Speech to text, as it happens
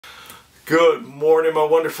Good morning, my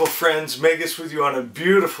wonderful friends. Megas with you on a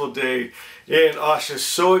beautiful day in Asha.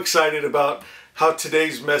 So excited about how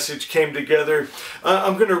today's message came together.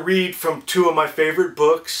 I'm going to read from two of my favorite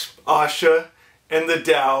books, Asha and the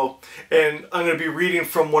Tao, and I'm going to be reading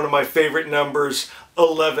from one of my favorite numbers,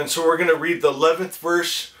 11. So we're going to read the 11th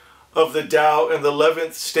verse of the Tao and the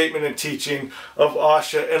 11th statement and teaching of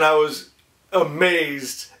Asha, and I was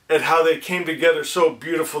amazed at how they came together so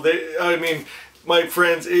beautiful. My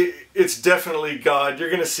friends, it's definitely God. You're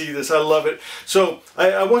going to see this. I love it. So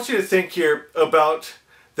I want you to think here about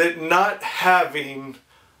that not having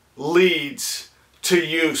leads to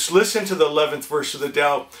use. Listen to the 11th verse of the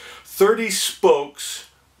Tao. 30 spokes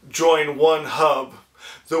join one hub.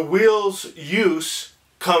 The wheel's use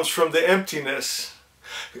comes from the emptiness.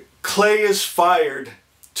 Clay is fired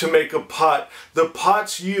to make a pot. The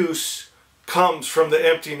pot's use comes from the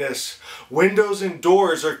emptiness. Windows and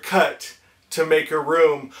doors are cut to make a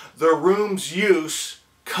room. The room's use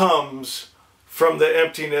comes from the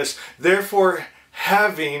emptiness. Therefore,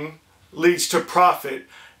 having leads to profit.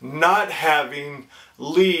 Not having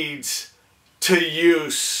leads to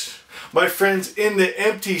use. My friends, in the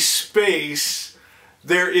empty space,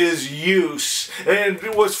 there is use. And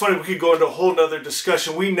what's funny, we could go into a whole nother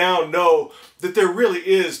discussion. We now know that there really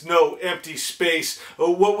is no empty space.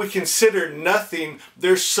 What we consider nothing,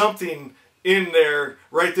 there's something in there,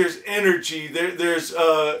 right? There's energy, there's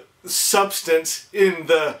substance in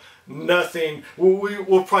the nothing.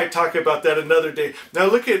 We'll probably talk about that another day. Now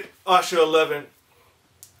look at Asha 11.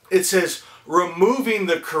 It says, removing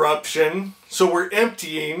the corruption, so we're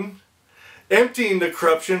emptying the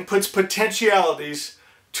corruption puts potentialities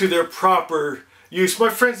to their proper use. My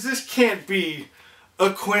friends, this can't be a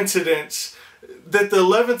coincidence that the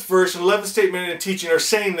 11th verse and 11th statement and teaching are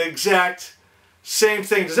saying the exact same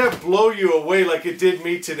thing. Does that blow you away like it did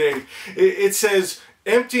me today? It says,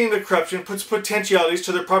 emptying the corruption puts potentialities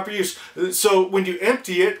to their proper use. So when you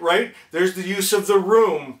empty it, right, there's the use of the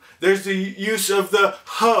room. There's the use of the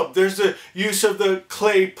hub. There's the use of the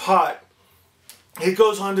clay pot. It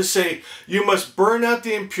goes on to say, you must burn out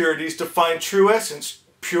the impurities to find true essence.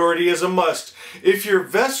 Purity is a must. If your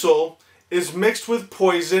vessel is mixed with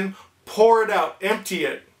poison, pour it out, empty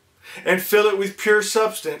it, and fill it with pure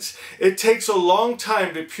substance. It takes a long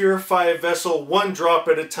time to purify a vessel, one drop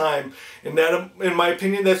at a time. And that, in my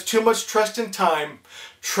opinion, that's too much trust in time.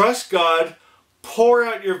 Trust God, pour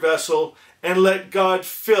out your vessel, and let God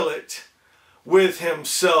fill it with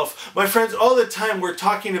Himself. My friends, all the time we're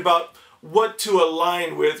talking about what to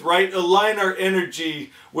align with, right? Align our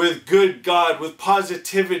energy with good God, with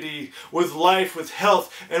positivity, with life, with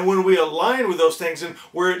health. And when we align with those things, and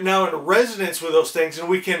we're now in resonance with those things, and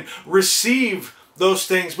we can receive those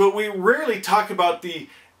things, but we rarely talk about the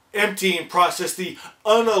emptying process, the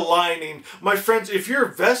unaligning. My friends, if your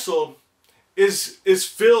vessel is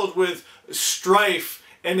filled with strife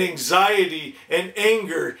and anxiety and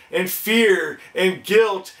anger and fear and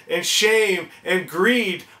guilt and shame and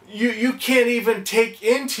greed, you can't even take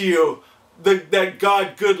into you that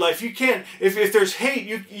God good life. You can't. If there's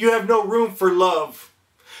hate, you have no room for love.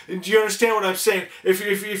 Do you understand what I'm saying?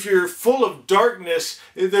 If you're full of darkness,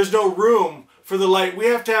 there's no room for the light. We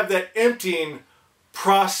have to have that emptying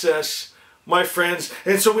process, my friends.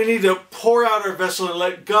 And so we need to pour out our vessel and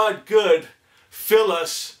let God good fill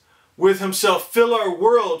us with Himself. Fill our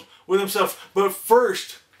world with Himself. But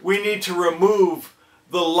first, we need to remove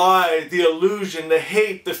the lie, the illusion, the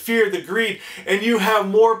hate, the fear, the greed, and you have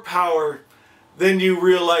more power than you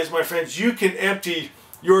realize, my friends. You can empty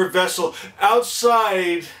your vessel.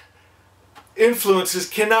 Outside influences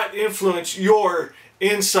cannot influence your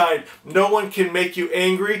inside. No one can make you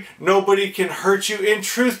angry. Nobody can hurt you. In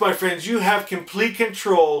truth, my friends, you have complete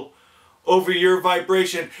control over your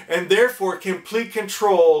vibration and therefore complete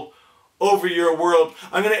control over your world.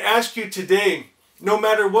 I'm going to ask you today, no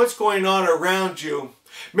matter what's going on around you,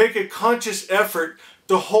 make a conscious effort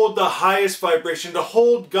to hold the highest vibration, to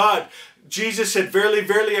hold God. Jesus said, verily,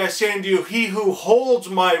 verily, I say unto you, he who holds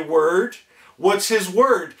my word, what's His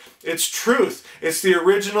word? It's truth. It's the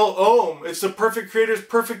original Om. It's the perfect creator's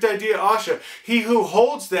perfect idea, Asha. He who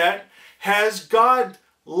holds that has God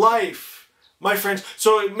life, my friends.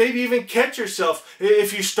 So maybe even catch yourself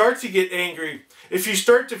if you start to get angry, if you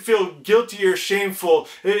start to feel guilty or shameful,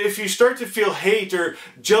 if you start to feel hate or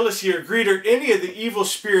jealousy or greed or any of the evil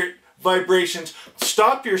spirit vibrations,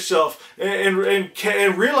 stop yourself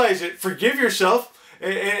and realize it. Forgive yourself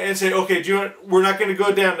and say, okay, we're not going to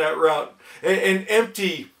go down that route. And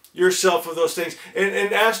empty yourself of those things.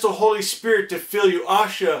 And ask the Holy Spirit to fill you.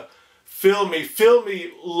 Asha, fill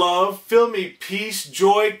me love, fill me peace,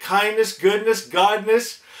 joy, kindness, goodness,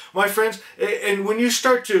 godness, my friends. And when you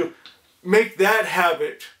start to make that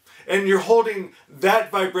habit, and you're holding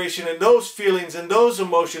that vibration and those feelings and those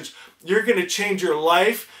emotions, you're going to change your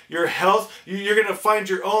life, your health. You're going to find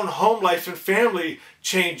your own home life and family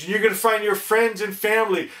changing. You're going to find your friends and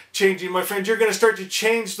family changing. My friends, you're going to start to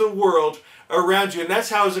change the world around you. And that's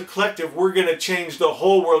how, as a collective, we're going to change the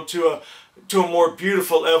whole world to a more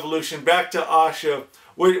beautiful evolution, back to Asha,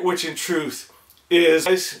 which in truth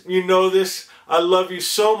is, you know this. I love you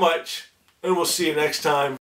so much, and we'll see you next time.